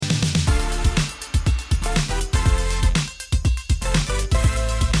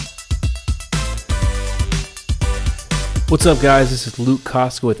What's up, guys? This is Luke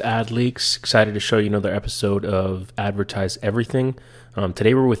Koska with AdLeaks. Excited to show you another episode of Advertise Everything.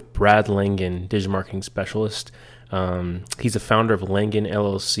 Today we're with Brad Langen, digital marketing specialist. He's the founder of Langen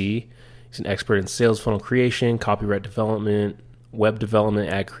LLC. He's an expert in sales funnel creation, copyright development, web development,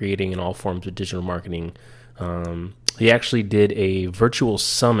 ad creating, and all forms of digital marketing. He actually did a virtual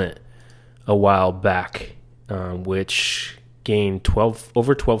summit a while back, which gained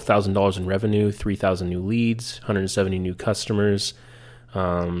over $12,000 in revenue, 3,000 new leads, 170 new customers,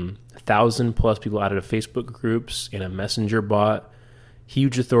 1,000 plus people added to Facebook groups and a messenger bot.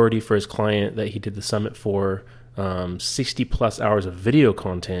 Huge authority for his client that he did the summit for, 60 plus hours of video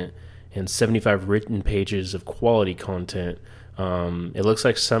content and 75 written pages of quality content. It looks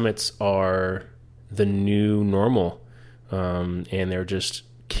like summits are the new normal, and they're just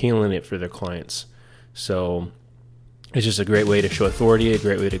killing it for their clients. So it's just a great way to show authority, a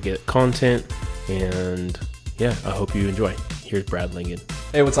great way to get content, and yeah, I hope you enjoy. Here's Brad Langen.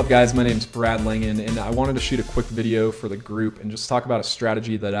 Hey, what's up, guys? My name's Brad Langen, and I wanted to shoot a quick video for the group and just talk about a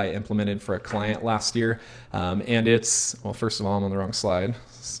strategy that I implemented for a client last year. And it's, well, first of all, I'm on the wrong slide,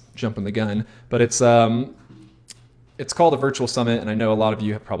 jumping the gun, but it's called a virtual summit, and I know a lot of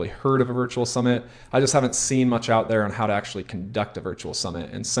you have probably heard of a virtual summit. I just haven't seen much out there on how to actually conduct a virtual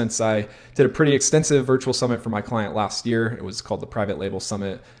summit. And since I did a pretty extensive virtual summit for my client last year, it was called the Private Label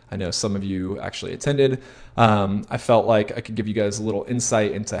Summit. I know some of you actually attended. I felt like I could give you guys a little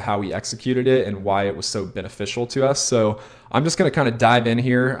insight into how we executed it and why it was so beneficial to us. So I'm just going to kind of dive in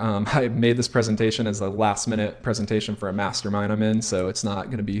here. I made this presentation as a last minute presentation for a mastermind I'm in, so it's not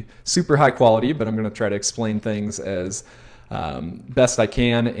going to be super high quality, but I'm going to try to explain things as best I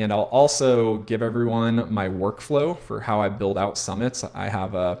can. And I'll also give everyone my workflow for how I build out summits. I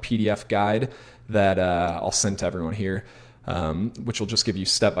have a PDF guide that I'll send to everyone here, which will just give you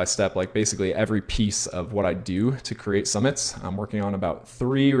step by step, like basically every piece of what I do to create summits. I'm working on about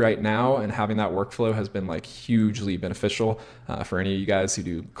 3 right now, and having that workflow has been like hugely beneficial for any of you guys who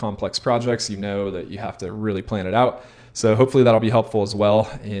do complex projects. You know that you have to really plan it out. So hopefully that'll be helpful as well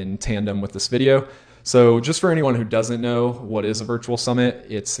in tandem with this video. So just for anyone who doesn't know what is a virtual summit,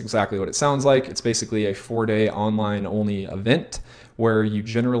 it's exactly what it sounds like. It's basically a 4-day online only event where you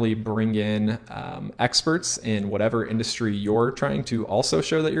generally bring in experts in whatever industry you're trying to also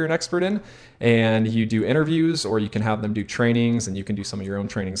show that you're an expert in. And you do interviews, or you can have them do trainings, and you can do some of your own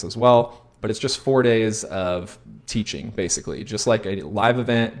trainings as well. But it's just 4 days of teaching, basically, just like a live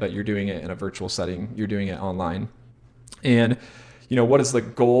event, but you're doing it in a virtual setting. You're doing it online. And you know, what is the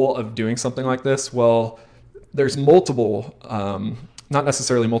goal of doing something like this? Well, there's multiple, not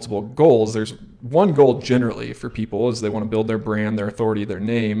necessarily multiple goals. There's one goal generally for people is they want to build their brand, their authority, their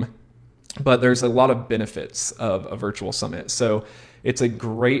name, but there's a lot of benefits of a virtual summit. So it's a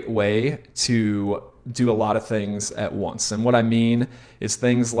great way to do a lot of things at once. And what I mean is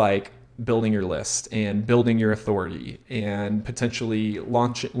things like building your list and building your authority and potentially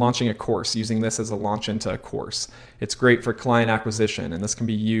launching a course, using this as a launch into a course. It's great for client acquisition, and this can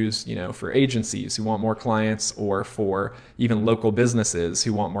be used, you know, for agencies who want more clients, or for even local businesses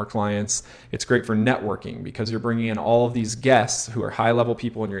who want more clients. It's great for networking because you're bringing in all of these guests who are high-level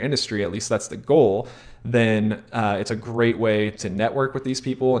people in your industry. At least that's the goal. Then it's a great way to network with these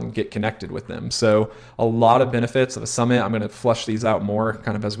people and get connected with them. So a lot of benefits of a summit. I'm going to flush these out more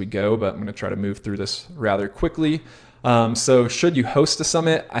kind of as we go, but I'm going to try to move through this rather quickly. So should you host a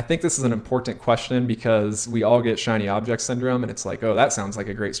summit? I think this is an important question because we all get shiny object syndrome, and it's like, oh, that sounds like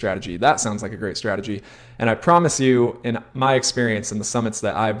a great strategy. That sounds like a great strategy. And I promise you, in my experience in the summits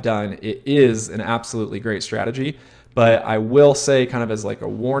that I've done, it is an absolutely great strategy. But I will say, kind of as like a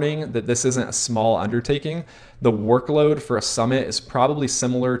warning, that this isn't a small undertaking. The workload for a summit is probably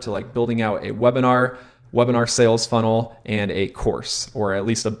similar to like building out a webinar sales funnel, and a course, or at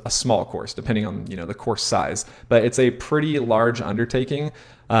least a small course, depending on, you know, the course size. But it's a pretty large undertaking.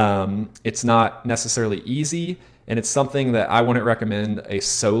 It's not necessarily easy, and it's something that I wouldn't recommend a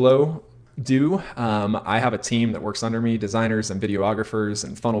solo do. I have a team that works under me, designers and videographers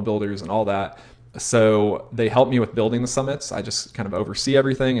and funnel builders and all that. So they help me with building the summits. I just kind of oversee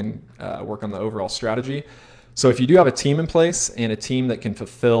everything and work on the overall strategy. So if you do have a team in place, and a team that can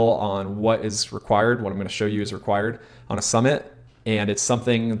fulfill on what is required, what I'm going to show you is required on a summit, and it's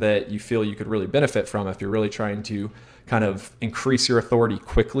something that you feel you could really benefit from if you're really trying to kind of increase your authority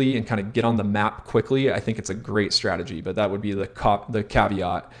quickly and kind of get on the map quickly, I think it's a great strategy. But that would be the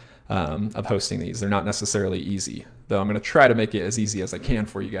caveat of hosting these. They're not necessarily easy, though I'm going to try to make it as easy as I can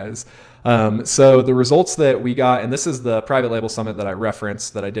for you guys. So the results that we got, and this is the private label summit that I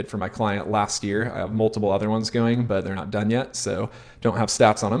referenced that I did for my client last year. I have multiple other ones going, but they're not done yet, so don't have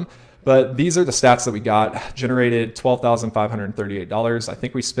stats on them. But these are the stats that we got. Generated $12,538. I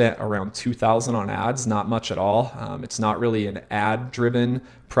think we spent around $2,000 on ads, not much at all. It's not really an ad-driven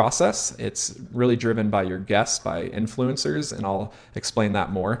process. It's really driven by your guests, by influencers, and I'll explain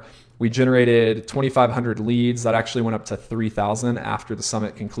that more. We generated 2,500 leads. That actually went up to 3,000 after the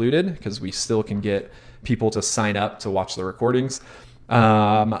summit concluded, because we still can get people to sign up to watch the recordings.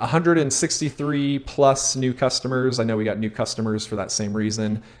 163 plus new customers. I know we got new customers for that same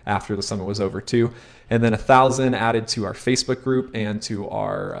reason after the summit was over too. And then 1,000 added to our Facebook group and to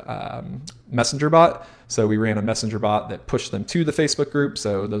our messenger bot. So we ran a messenger bot that pushed them to the Facebook group.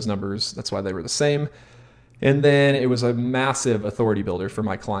 So those numbers, that's why they were the same. And then it was a massive authority builder for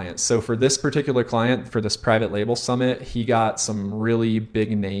my clients. So for this particular client, for this private label summit, he got some really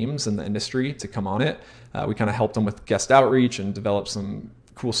big names in the industry to come on it. We kind of helped him with guest outreach and develop some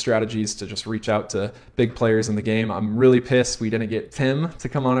cool strategies to just reach out to big players in the game. I'm really pissed we didn't get Tim to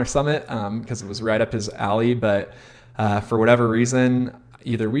come on our summit because it was right up his alley. But for whatever reason,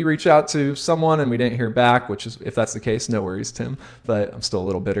 either we reached out to someone and we didn't hear back, which is, if that's the case, no worries, Tim, but I'm still a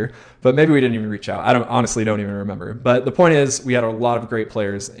little bitter. But maybe we didn't even reach out. I honestly don't even remember. But the point is, we had a lot of great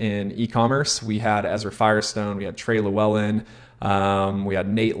players in e-commerce. We had Ezra Firestone, we had Trey Llewellyn, we had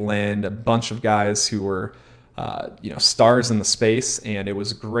Nate Lind, a bunch of guys who were stars in the space. And it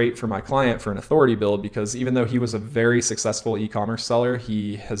was great for my client for an authority build, because even though he was a very successful e-commerce seller,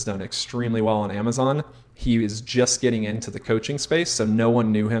 he has done extremely well on Amazon. He is just getting into the coaching space, so no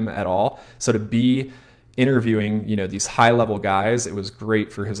one knew him at all. So to be interviewing, these high level guys, it was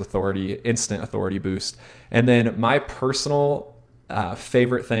great for his authority, instant authority boost. And then my personal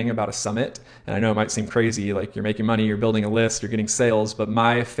favorite thing about a summit, and I know it might seem crazy, like you're making money, you're building a list, you're getting sales, but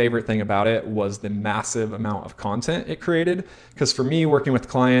my favorite thing about it was the massive amount of content it created. Because for me, working with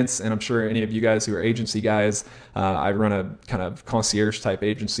clients, and I'm sure any of you guys who are agency guys, I run a kind of concierge type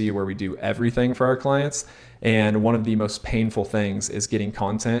agency where we do everything for our clients. And one of the most painful things is getting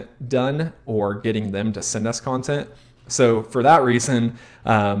content done or getting them to send us content. So for that reason,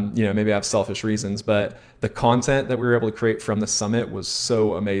 maybe I have selfish reasons, but the content that we were able to create from the summit was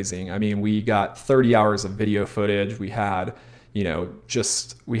so amazing. I mean, we got 30 hours of video footage. We had,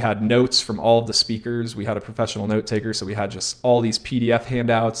 we had notes from all of the speakers. We had a professional note taker. So we had just all these PDF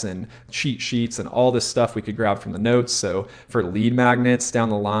handouts and cheat sheets and all this stuff we could grab from the notes. So for lead magnets down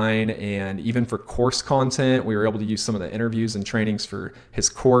the line, and even for course content, we were able to use some of the interviews and trainings for his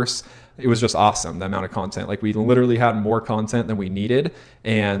course. It was just awesome, the amount of content. Like, we literally had more content than we needed,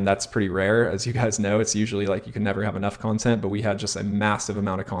 and that's pretty rare. As you guys know, it's usually like you can never have enough content, but we had just a massive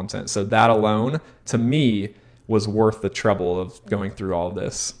amount of content. So that alone, to me, was worth the trouble of going through all of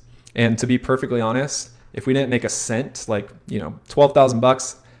this. And to be perfectly honest, if we didn't make a cent, like,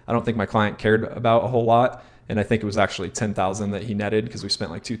 $12,000, I don't think my client cared about a whole lot. And I think it was actually 10,000 that he netted, because we spent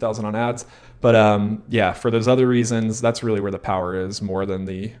like 2,000 on ads. But yeah, for those other reasons, that's really where the power is, more than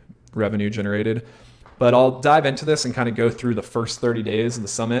the revenue generated. But I'll dive into this and kind of go through the first 30 days of the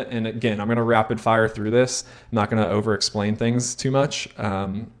summit. And again, I'm going to rapid fire through this. I'm not going to over explain things too much.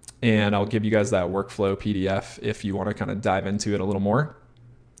 And I'll give you guys that workflow PDF if you want to kind of dive into it a little more.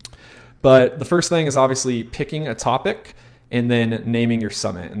 But the first thing is obviously picking a topic and then naming your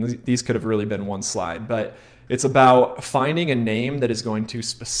summit. And these could have really been one slide, but it's about finding a name that is going to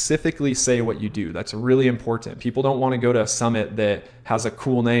specifically say what you do. That's really important. People don't want to go to a summit that has a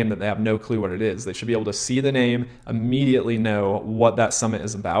cool name that they have no clue what it is. They should be able to see the name, immediately know what that summit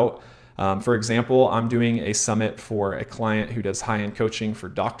is about. For example, I'm doing a summit for a client who does high-end coaching for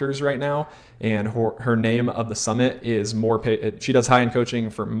doctors right now. And her name of the summit is she does high-end coaching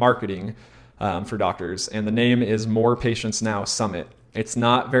for marketing for doctors. And the name is More Patients Now Summit. It's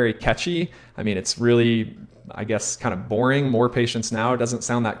not very catchy. I mean, it's really, I guess, kind of boring. More patients now. It doesn't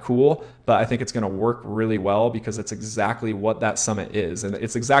sound that cool, but I think it's going to work really well, because it's exactly what that summit is. And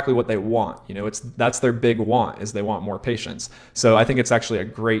it's exactly what they want. That's their big want, is they want more patients. So I think it's actually a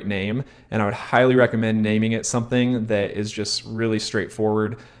great name, and I would highly recommend naming it something that is just really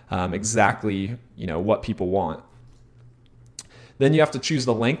straightforward, exactly, what people want. Then you have to choose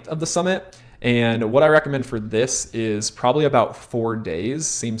the length of the summit. And what I recommend for this is probably about 4 days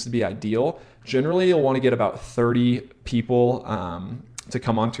seems to be ideal. Generally, you'll want to get about 30 people to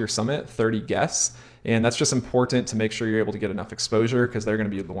come onto your summit, 30 guests. And that's just important to make sure you're able to get enough exposure, because they're going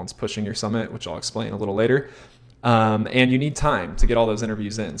to be the ones pushing your summit, which I'll explain a little later. And you need time to get all those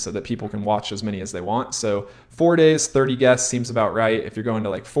interviews in so that people can watch as many as they want. So 4 days, 30 guests seems about right. If you're going to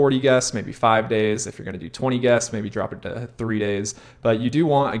like 40 guests, maybe 5 days. If you're going to do 20 guests, maybe drop it to 3 days. But you do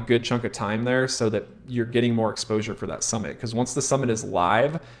want a good chunk of time there so that you're getting more exposure for that summit. Because once the summit is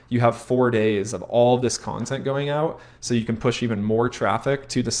live, you have 4 days of all of this content going out. So you can push even more traffic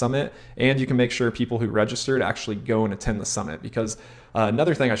to the summit, and you can make sure people who registered actually go and attend the summit. Because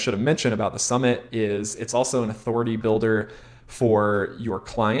another thing I should have mentioned about the summit is it's also an authority builder for your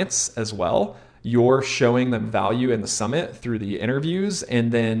clients as well. You're showing them value in the summit through the interviews,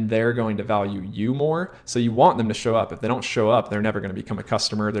 and then they're going to value you more. So you want them to show up. If they don't show up, they're never going to become a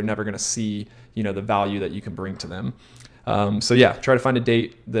customer. They're never going to see, the value that you can bring to them. So yeah, try to find a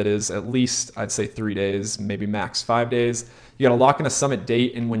date that is at least, I'd say 3 days, maybe max 5 days. You got to lock in a summit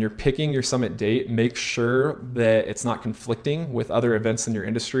date. And when you're picking your summit date, make sure that it's not conflicting with other events in your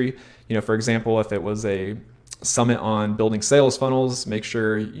industry. For example, if it was a summit on building sales funnels, make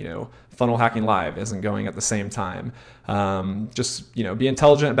sure, Funnel Hacking Live isn't going at the same time. Just, be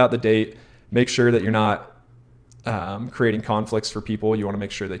intelligent about the date. Make sure that you're not creating conflicts for people. You want to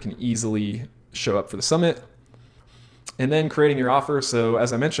make sure they can easily show up for the summit. And then creating your offer. So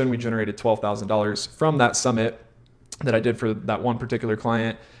as I mentioned, we generated $12,000 from that summit that I did for that one particular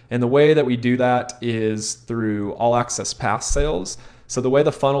client. And the way that we do that is through all access pass sales. So the way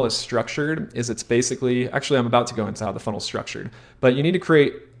the funnel is structured is it's basically, actually I'm about to go into how the funnel is structured, but you need to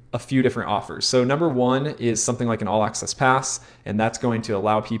create a few different offers. So number one is something like an all access pass, and that's going to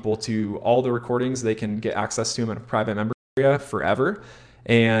allow people to, all the recordings, they can get access to them in a private member area forever.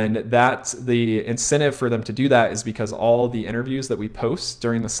 And that's the incentive for them to do that is because all the interviews that we post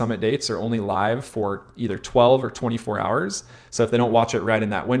during the summit dates are only live for either 12 or 24 hours. So if they don't watch it right in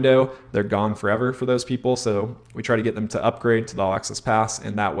that window, they're gone forever for those people. So we try to get them to upgrade to the all access pass,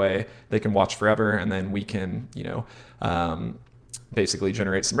 and that way they can watch forever. And then we can, basically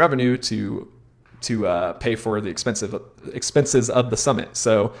generate some revenue to pay for the expenses of the summit.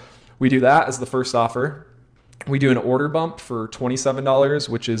 So we do that as the first offer. We do an order bump for $27,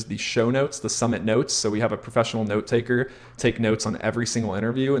 which is the show notes, the summit notes. So we have a professional note taker take notes on every single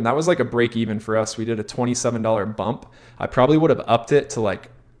interview. And that was like a break even for us. We did a $27 bump. I probably would have upped it to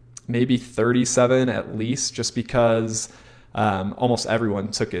like maybe 37 at least, just because almost everyone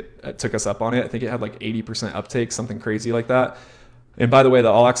took us up on it. I think it had like 80% uptake, something crazy like that. And by the way, the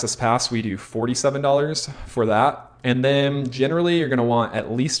all access pass, we do $47 for that. And then generally you're going to want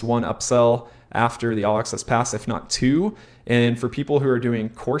at least one upsell after the all access pass, if not two. And for people who are doing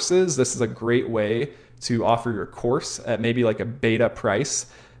courses, this is a great way to offer your course at maybe like a beta price,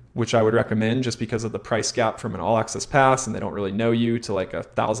 which I would recommend just because of the price gap from an all access pass, and they don't really know you, to like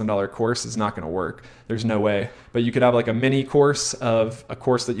 $1,000 course is not going to work. There's no way. But you could have like a mini course of a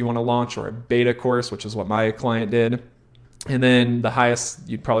course that you want to launch, or a beta course, which is what my client did. And then the highest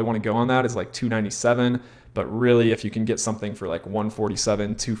you'd probably want to go on that is like $297. But really, if you can get something for like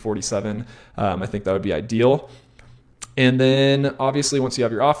 $147, $247, I think that would be ideal. And then obviously, once you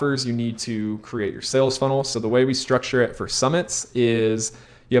have your offers, you need to create your sales funnel. So the way we structure it for summits is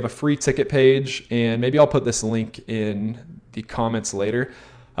you have a free ticket page, and maybe I'll put this link in the comments later.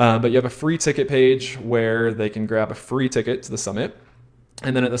 But you have a free ticket page where they can grab a free ticket to the summit.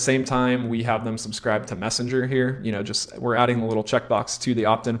 And then at the same time, we have them subscribe to Messenger here. We're adding a little checkbox to the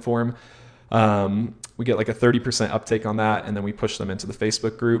opt-in form. We get like a 30% uptake on that, and then we push them into the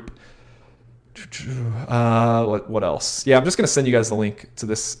Facebook group. What else? Yeah, I'm just going to send you guys the link to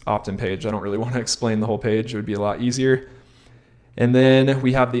this opt-in page. I don't really want to explain the whole page. It would be a lot easier. And then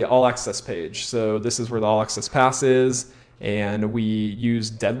we have the all access page. So this is where the all access pass is. And we use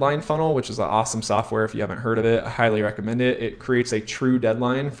Deadline Funnel, which is an awesome software. If you haven't heard of it, I highly recommend it. It creates a true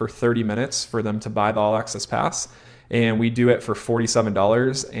deadline for 30 minutes for them to buy the all access pass. And we do it for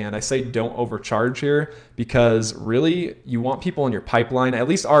 $47. And I say don't overcharge here, because really you want people in your pipeline. At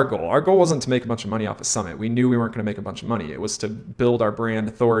least our goal. Our goal wasn't to make a bunch of money off a summit. We knew we weren't going to make a bunch of money. It was to build our brand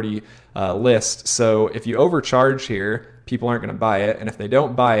authority list. So if you overcharge here, people aren't going to buy it. And if they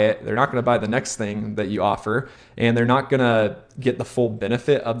don't buy it, they're not going to buy the next thing that you offer. And they're not going to get the full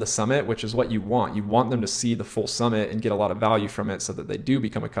benefit of the summit, which is what you want. You want them to see the full summit and get a lot of value from it, so that they do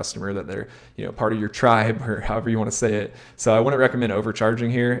become a customer, that they're part of your tribe, or however you want to say it. So I wouldn't recommend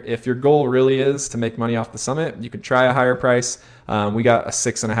overcharging here. If your goal really is to make money off the summit, you could try a higher price. We got a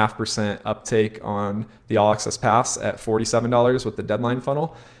 6.5% uptake on the all access pass at $47 with the deadline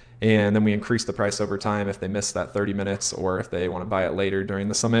funnel. And then we increase the price over time if they miss that 30 minutes, or if they want to buy it later during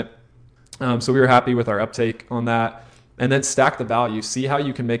the summit. So we were happy with our uptake on that. And then stack the value. See how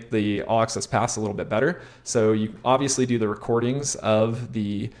you can make the all access pass a little bit better. So you obviously do the recordings of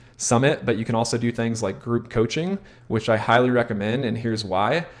the summit, but you can also do things like group coaching, which I highly recommend. And here's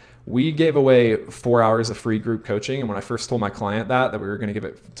why. We gave away 4 hours of free group coaching. And when I first told my client that we were going to give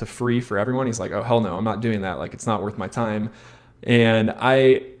it to free for everyone, he's like, oh, hell no, I'm not doing that. Like, it's not worth my time. And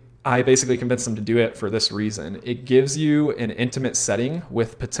I basically convinced him to do it for this reason. It gives you an intimate setting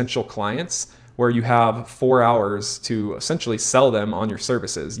with potential clients where you have 4 hours to essentially sell them on your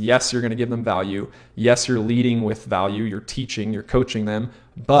services. Yes, you're going to give them value. Yes, you're leading with value. You're teaching, you're coaching them.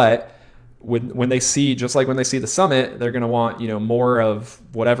 But when they see, just like when they see the summit, they're going to want, more of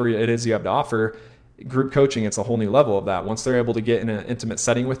whatever it is you have to offer. Group coaching, it's a whole new level of that. Once they're able to get in an intimate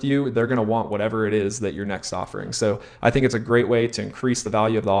setting with you, they're going to want whatever it is that you're next offering. So I think it's a great way to increase the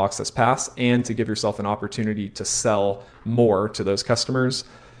value of the All Access Pass and to give yourself an opportunity to sell more to those customers.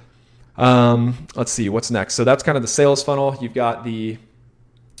 Let's see what's next. So that's kind of the sales funnel. You've got the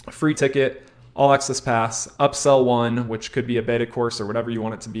free ticket, All Access Pass, upsell one, which could be a beta course or whatever you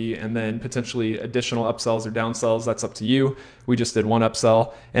want it to be, and then potentially additional upsells or downsells. That's up to you. We just did one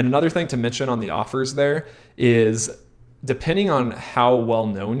upsell. And another thing to mention on the offers there is, depending on how well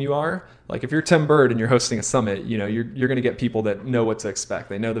known you are, like if you're Tim Bird and you're hosting a summit, you're going to get people that know what to expect.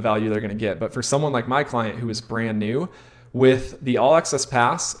 They know the value they're going to get. But for someone like my client who is brand new, with the All Access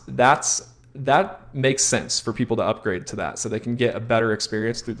Pass, that makes sense for people to upgrade to that so they can get a better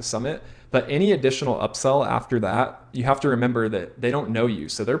experience through the summit. But any additional upsell after that, you have to remember that they don't know you.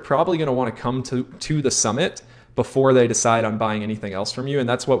 So they're probably going to want to come to the summit before they decide on buying anything else from you. And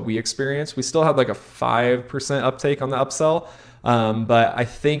that's what we experienced. We still had like a 5% uptake on the upsell. But I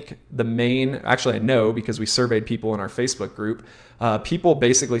think actually I know because we surveyed people in our Facebook group, people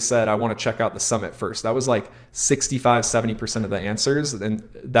basically said, I want to check out the summit first. That was like 65, 70% of the answers. And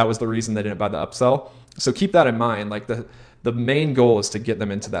that was the reason they didn't buy the upsell. So keep that in mind. Like the main goal is to get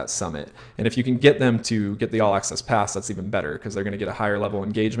them into that summit. And if you can get them to get the All Access Pass, that's even better because they're going to get a higher level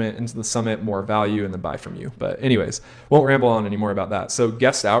engagement into the summit, more value, and then buy from you. But anyways, won't ramble on anymore about that. So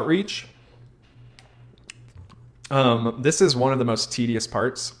guest outreach. This is one of the most tedious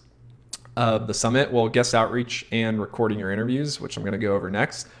parts of the summit. Well, guest outreach and recording your interviews, which I'm going to go over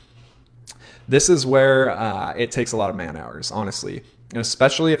next. This is where it takes a lot of man hours, honestly, and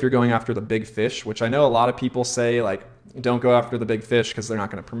especially if you're going after the big fish, which I know a lot of people say, like, don't go after the big fish because they're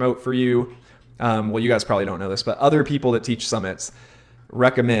not going to promote for you. Well, you guys probably don't know this, but other people that teach summits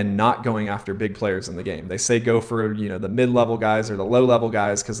recommend not going after big players in the game. They say go for, the mid-level guys or the low-level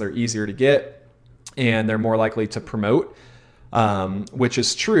guys because they're easier to get and they're more likely to promote, which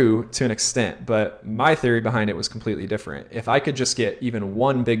is true to an extent. But my theory behind it was completely different. If I could just get even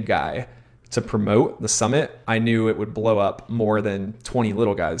one big guy to promote the summit, I knew it would blow up more than 20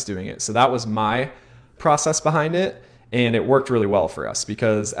 little guys doing it. So that was my process behind it. And it worked really well for us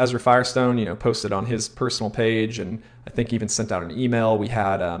because Ezra Firestone, posted on his personal page and I think even sent out an email. We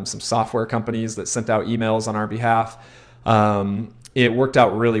had some software companies that sent out emails on our behalf. It worked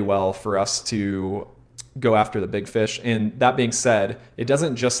out really well for us to go after the big fish. And that being said, it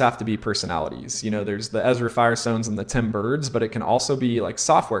doesn't just have to be personalities. There's the Ezra Firestones and the Tim Birds, but it can also be like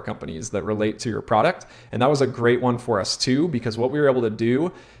software companies that relate to your product. And that was a great one for us too, because what we were able to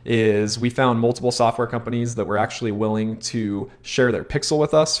do is we found multiple software companies that were actually willing to share their pixel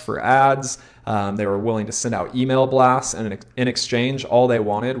with us for ads. They were willing to send out email blasts, and in exchange, all they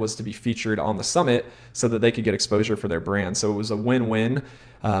wanted was to be featured on the summit so that they could get exposure for their brand. So it was a win-win,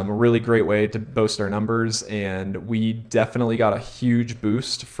 a really great way to boost our numbers. And we definitely got a huge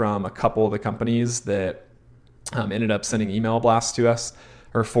boost from a couple of the companies that ended up sending email blasts to us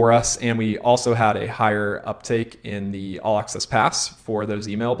or for us. And we also had a higher uptake in the All Access Pass for those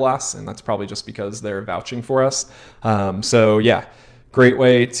email blasts. And that's probably just because they're vouching for us. So yeah, great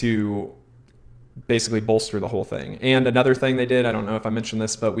way to basically bolster the whole thing. And another thing they did, I don't know if I mentioned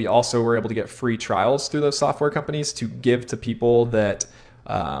this, but we also were able to get free trials through those software companies to give to people that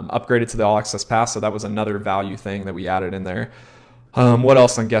upgraded to the All Access Pass. So that was another value thing that we added in there. What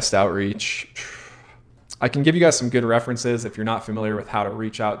else on guest outreach? I can give you guys some good references if you're not familiar with how to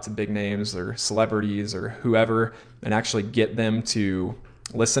reach out to big names or celebrities or whoever and actually get them to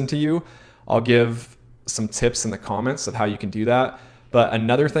listen to you. I'll give some tips in the comments of how you can do that. But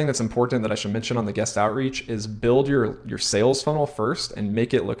another thing that's important that I should mention on the guest outreach is build your sales funnel first and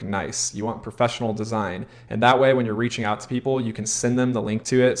make it look nice. You want professional design. And that way, when you're reaching out to people, you can send them the link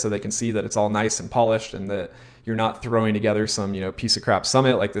to it so they can see that it's all nice and polished and that you're not throwing together some, piece of crap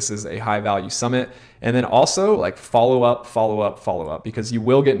summit. Like, this is a high value summit. And then also like follow up, because you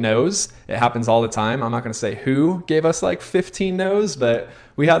will get no's. It happens all the time. I'm not going to say who gave us like 15 no's, but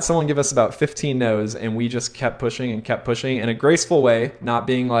we had someone give us about 15 no's and we just kept pushing in a graceful way, not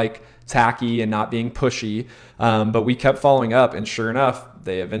being like tacky and not being pushy. But we kept following up, and sure enough,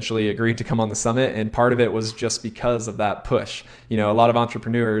 They eventually agreed to come on the summit, and part of it was just because of that push. A lot of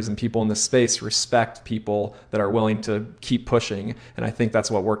entrepreneurs and people in this space respect people that are willing to keep pushing, and I think that's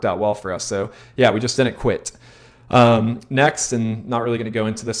what worked out well for us. So yeah, we just didn't quit. Next, and not really going to go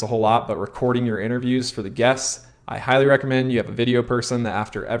into this a whole lot, but recording your interviews for the guests. I highly recommend you have a video person that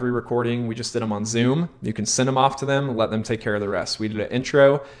after every recording, we just did them on Zoom. You can send them off to them, let them take care of the rest. We did an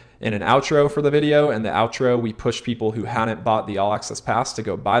intro and an outro for the video, and the outro, we push people who hadn't bought the All Access Pass to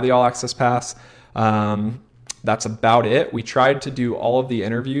go buy the All Access Pass. That's about it. We tried to do all of the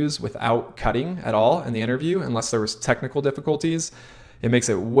interviews without cutting at all in the interview, unless there was technical difficulties. It makes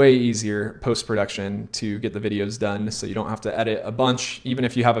it way easier post-production to get the videos done, so you don't have to edit a bunch. Even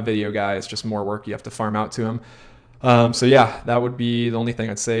if you have a video guy, it's just more work you have to farm out to him. So yeah, that would be the only thing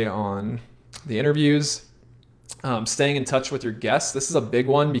I'd say on the interviews. Staying in touch with your guests. This is a big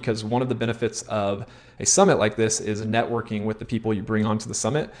one because one of the benefits of a summit like this is networking with the people you bring onto the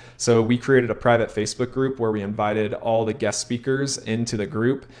summit. So we created a private Facebook group where we invited all the guest speakers into the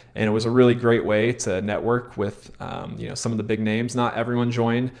group, and it was a really great way to network with some of the big names. Not everyone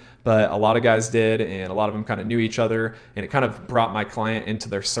joined, but a lot of guys did, and a lot of them kind of knew each other, and it kind of brought my client into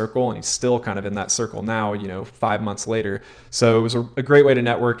their circle, and he's still kind of in that circle now, 5 months later. So it was a great way to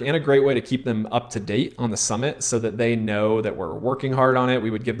network and a great way to keep them up to date on the summit so that they know that we're working hard on it.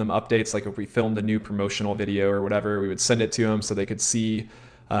 We would give them updates, like if we filmed a new promotional video or whatever, we would send it to them so they could see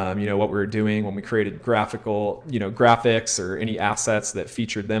what we were doing. When we created graphics or any assets that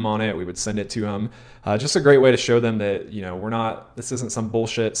featured them on it, we would send it to them. Just a great way to show them that, this isn't some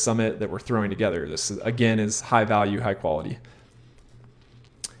bullshit summit that we're throwing together. This, again, is high value, high quality.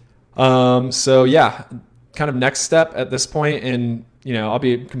 So yeah, kind of next step at this point, and, I'll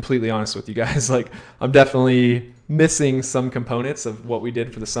be completely honest with you guys, like I'm definitely missing some components of what we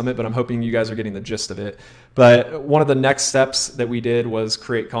did for the summit, but I'm hoping you guys are getting the gist of it. But one of the next steps that we did was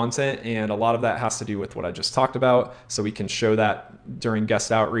create content, and a lot of that has to do with what I just talked about. So we can show that during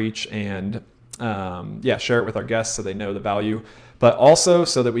guest outreach and share it with our guests so they know the value, but also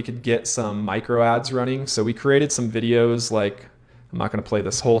so that we could get some micro ads running. So we created some videos, like, I'm not going to play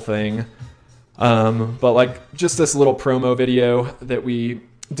this whole thing, but like just this little promo video that we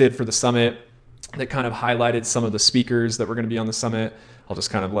did for the summit that kind of highlighted some of the speakers that were going to be on the summit. I'll just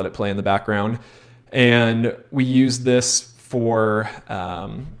kind of let it play in the background. And we used this for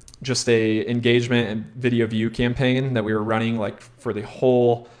just a engagement and video view campaign that we were running like for the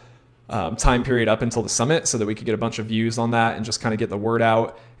whole time period up until the summit, so that we could get a bunch of views on that and just kind of get the word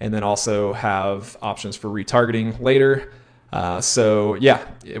out, and then also have options for retargeting later. So yeah,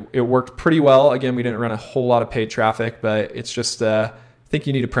 it worked pretty well. Again, we didn't run a whole lot of paid traffic, but it's just I think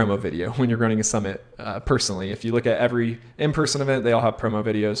you need a promo video when you're running a summit. Personally, if you look at every in-person event, they all have promo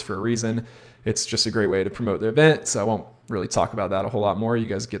videos for a reason. It's just a great way to promote the event. So I won't really talk about that a whole lot more. You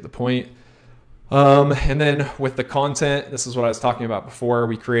guys get the point. And then with the content, this is what I was talking about before.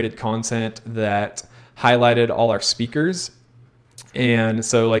 We created content that highlighted all our speakers. And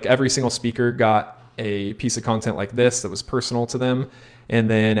so like every single speaker got a piece of content like this that was personal to them. And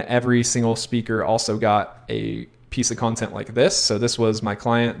then every single speaker also got a piece of content like this. So this was my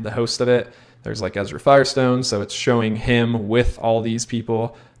client, the host of it. There's like Ezra Firestone. So it's showing him with all these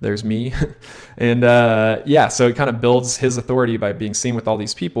people. There's me. And so it kind of builds his authority by being seen with all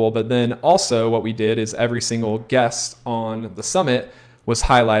these people. But then also what we did is every single guest on the summit was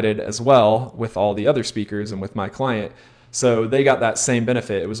highlighted as well with all the other speakers and with my client. So they got that same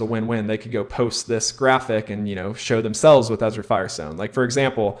benefit. It was a win-win. They could go post this graphic and, show themselves with Ezra Firestone. Like, for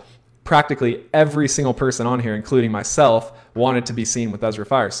example, practically every single person on here, including myself, wanted to be seen with Ezra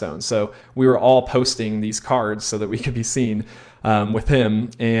Firestone. So we were all posting these cards so that we could be seen with him.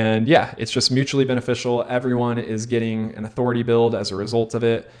 And yeah, it's just mutually beneficial. Everyone is getting an authority build as a result of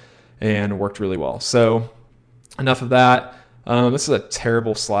it, and worked really well. So enough of that. This is a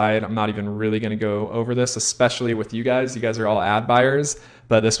terrible slide. I'm not even really going to go over this, especially with you guys. You guys are all ad buyers,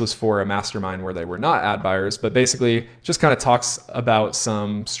 but this was for a mastermind where they were not ad buyers. But basically just kind of talks about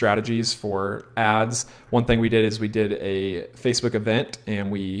some strategies for ads. One thing we did is we did a Facebook event,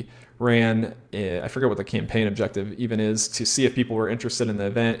 and we ran, I forget what the campaign objective even is, to see if people were interested in the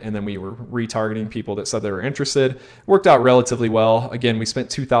event. And then we were retargeting people that said they were interested. Worked out relatively well. Again, we spent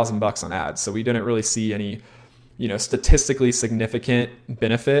 $2,000 on ads, so we didn't really see any statistically significant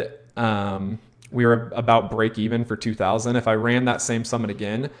benefit. We were about break even for 2,000. If I ran that same summit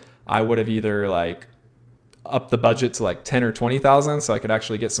again, I would have either like upped the budget to like 10 or 20,000 so I could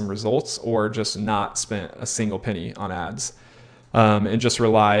actually get some results, or just not spent a single penny on ads, and just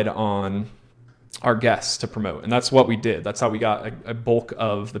relied on our guests to promote. And that's what we did. That's how we got a bulk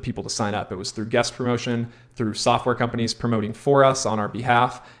of the people to sign up. It was through guest promotion, through software companies promoting for us on our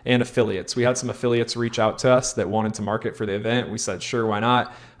behalf, and affiliates. We had some affiliates reach out to us that wanted to market for the event. We said, sure, why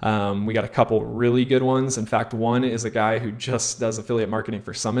not? We got a couple really good ones. In fact, one is a guy who just does affiliate marketing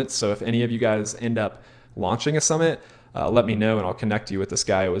for summits. So if any of you guys end up launching a summit, let me know and I'll connect you with this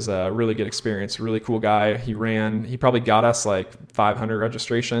guy. It was a really good experience, really cool guy. He probably got us like 500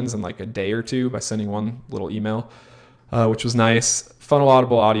 registrations in like a day or two by sending one little email, which was nice. Funnel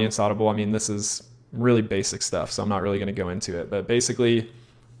Audible, Audience Audible. I mean, this is really basic stuff, so I'm not really going to go into it. But basically,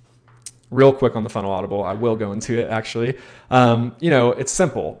 real quick on the Funnel Audible, I will go into it actually. It's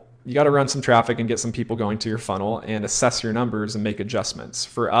simple. You got to run some traffic and get some people going to your funnel and assess your numbers and make adjustments.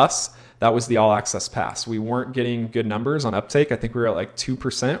 For us, that was the all access pass. We weren't getting good numbers on uptake. I think we were at like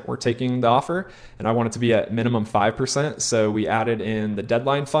 2%. We're taking the offer, and I want it to be at minimum 5%. So we added in the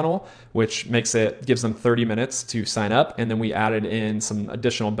deadline funnel, which gives them 30 minutes to sign up. And then we added in some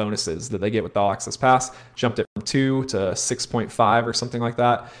additional bonuses that they get with the all access pass, jumped it from 2 to 6.5 or something like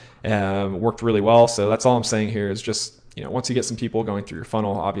that. Worked really well. So that's all I'm saying here is just, once you get some people going through your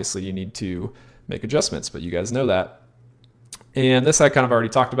funnel, obviously you need to make adjustments, but you guys know that. And this I kind of already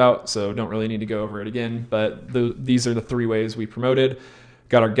talked about, so don't really need to go over it again, but these are the 3 ways we promoted.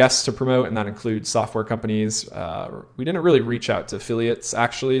 Got our guests to promote, and that includes software companies. We didn't really reach out to affiliates,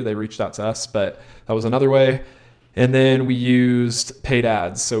 actually. They reached out to us, but that was another way. And then we used paid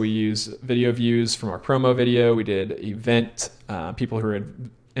ads. So we used video views from our promo video. We did event. People who were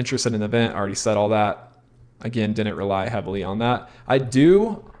interested in the event already said all that. Again, didn't rely heavily on that.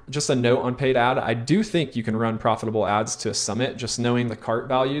 Just a note on paid ad, I do think you can run profitable ads to a summit, just knowing the cart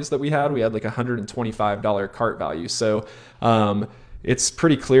values that we had. We had like $125 cart value. So it's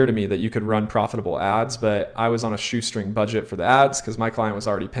pretty clear to me that you could run profitable ads, but I was on a shoestring budget for the ads because my client was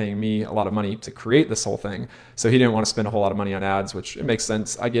already paying me a lot of money to create this whole thing. So he didn't want to spend a whole lot of money on ads, which it makes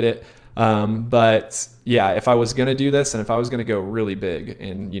sense. I get it. But yeah, if I was going to do this and if I was going to go really big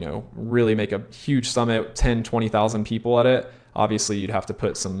and, really make a huge summit, 10, 20,000 people at it, obviously you'd have to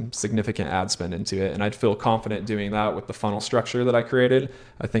put some significant ad spend into it. And I'd feel confident doing that with the funnel structure that I created.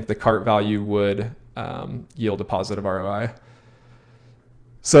 I think the cart value would yield a positive ROI.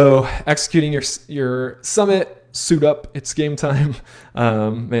 So executing your summit, suit up, it's game time.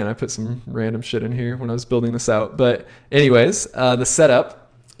 Man, I put some random shit in here when I was building this out. But anyways, the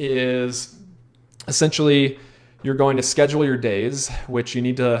setup is essentially you're going to schedule your days, which you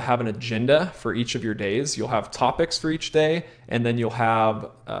need to have an agenda for each of your days. You'll have topics for each day, and then you'll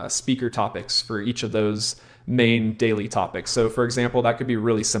have speaker topics for each of those main daily topics. So for example, that could be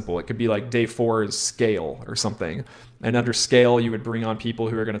really simple. It could be like day 4 is scale or something. And under scale, you would bring on people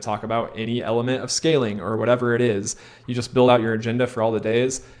who are going to talk about any element of scaling or whatever it is. You just build out your agenda for all the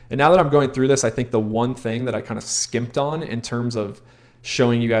days. And now that I'm going through this, I think the one thing that I kind of skimped on in terms of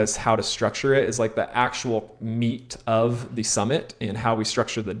showing you guys how to structure it is like the actual meat of the summit and how we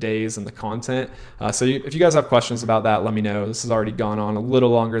structure the days and the content. If you guys have questions about that, let me know. This has already gone on a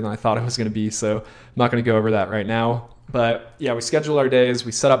little longer than I thought it was going to be, so I'm not going to go over that right now. But yeah, we scheduled our days.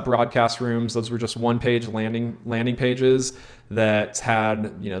 We set up broadcast rooms. Those were just one-page landing pages that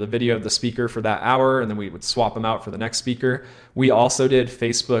had the video of the speaker for that hour, and then we would swap them out for the next speaker. We also did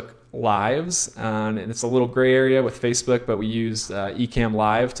Facebook Lives, and it's a little gray area with Facebook, but we used Ecamm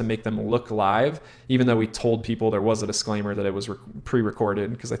Live to make them look live, even though we told people there was a disclaimer that it was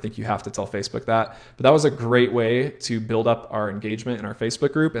pre-recorded, because I think you have to tell Facebook that. But that was a great way to build up our engagement in our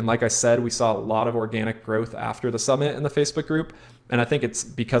Facebook group. And like I said, we saw a lot of organic growth after the summit in the Facebook group. And I think it's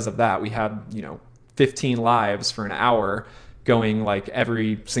because of that. We had 15 lives for an hour going like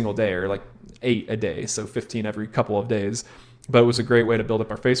every single day, or like 8 a day. So 15 every couple of days. But it was a great way to build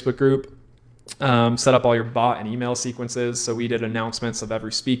up our Facebook group. Set up all your bot and email sequences. So we did announcements of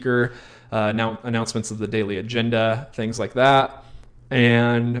every speaker, announcements of the daily agenda, things like that.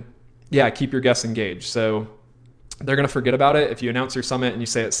 And yeah, keep your guests engaged. So they're going to forget about it. If you announce your summit and you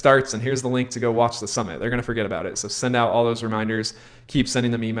say it starts and here's the link to go watch the summit, they're going to forget about it. So send out all those reminders, keep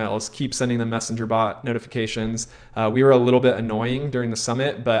sending them emails, keep sending them messenger bot notifications. We were a little bit annoying during the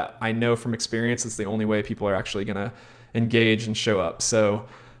summit, but I know from experience, it's the only way people are actually going to engage and show up. So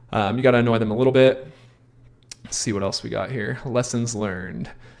you got to annoy them a little bit. Let's see what else we got here. Lessons learned.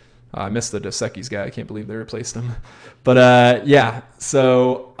 I missed the Dos Equis guy. I can't believe they replaced him. But yeah,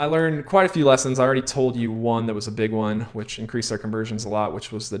 so I learned quite a few lessons. I already told you one that was a big one, which increased our conversions a lot,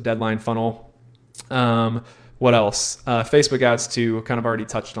 which was the deadline funnel. What else? Facebook ads too, kind of already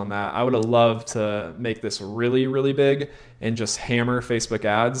touched on that. I would have loved to make this really, really big and just hammer Facebook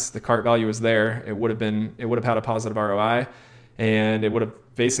ads. The cart value was there. It would have had a positive ROI. and it would have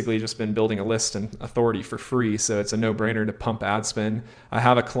basically just been building a list and authority for free. So it's a no-brainer to pump ad spend. I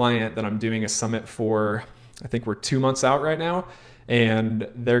have a client that I'm doing a summit for, I think we're 2 months out right now, and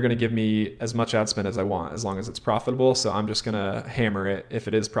they're going to give me as much ad spend as I want, as long as it's profitable. So I'm just going to hammer it if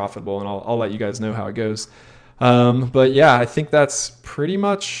it is profitable, and I'll let you guys know how it goes. But yeah, I think that's pretty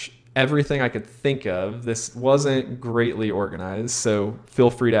much everything I could think of. This wasn't greatly organized, so feel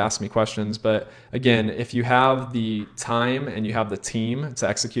free to ask me questions. But again, if you have the time and you have the team to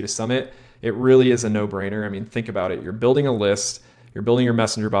execute a summit, it really is a no-brainer. I mean, think about it. You're building a list, you're building your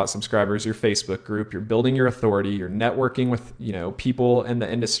messenger bot subscribers, your Facebook group, you're building your authority, you're networking with, people in the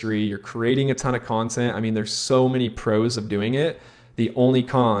industry, you're creating a ton of content. I mean, there's so many pros of doing it. The only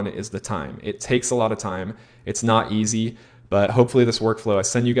con is the time. It takes a lot of time. It's not easy. But hopefully this workflow I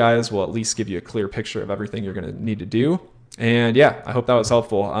send you guys will at least give you a clear picture of everything you're going to need to do. And yeah, I hope that was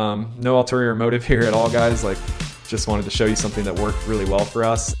helpful. No ulterior motive here at all, guys. Just wanted to show you something that worked really well for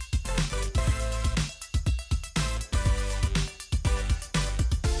us.